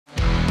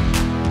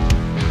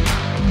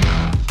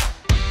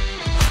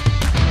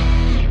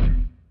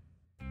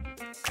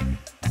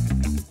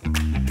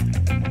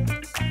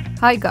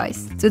Hi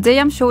guys, today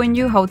I'm showing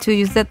you how to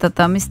use the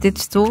Tatami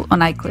stitch tool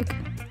on I-Cliqq.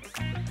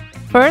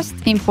 First,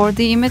 import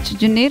the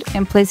image you need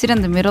and place it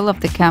in the middle of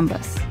the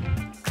canvas.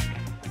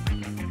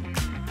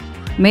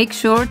 Make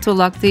sure to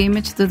lock the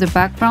image to the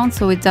background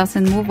so it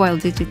doesn't move while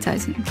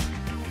digitizing.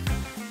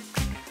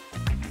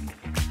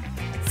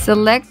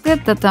 Select the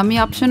Tatami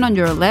option on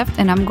your left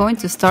and I'm going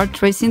to start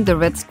tracing the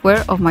red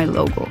square of my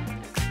logo.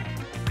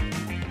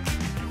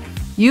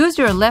 Use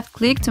your left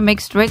click to make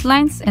straight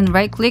lines and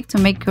right click to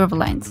make curved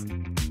lines.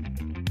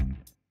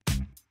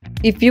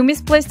 If you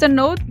misplaced a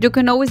note, you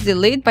can always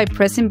delete by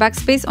pressing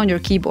backspace on your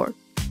keyboard.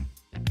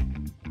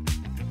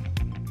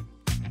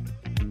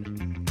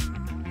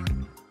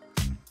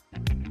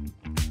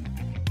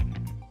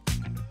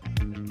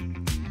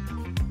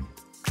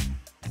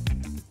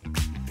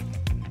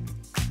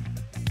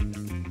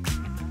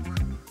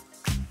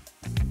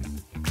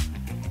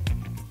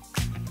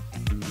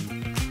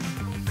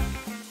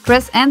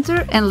 Press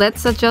enter and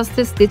let's adjust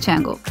the stitch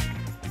angle.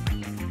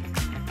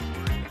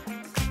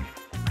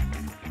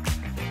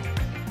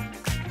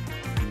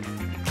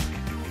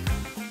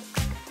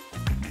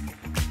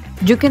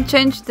 You can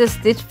change the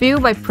stitch view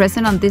by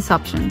pressing on these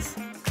options.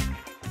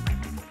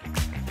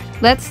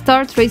 Let's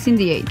start tracing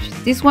the edge.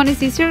 This one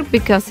is easier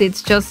because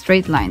it's just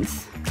straight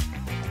lines.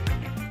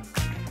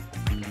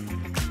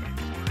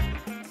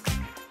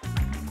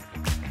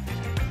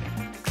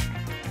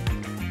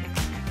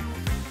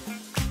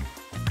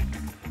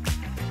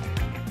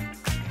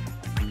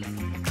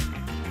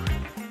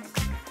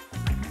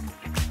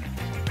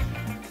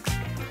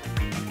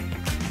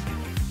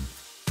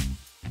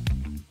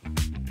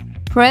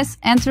 Press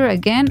enter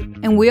again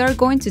and we are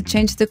going to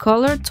change the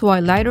color to a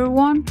lighter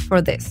one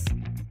for this.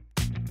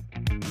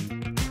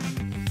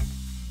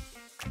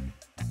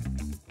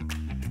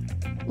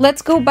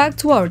 Let's go back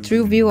to our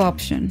true view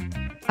option.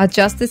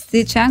 Adjust the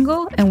stitch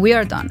angle and we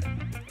are done.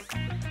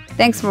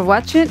 Thanks for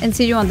watching and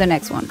see you on the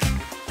next one.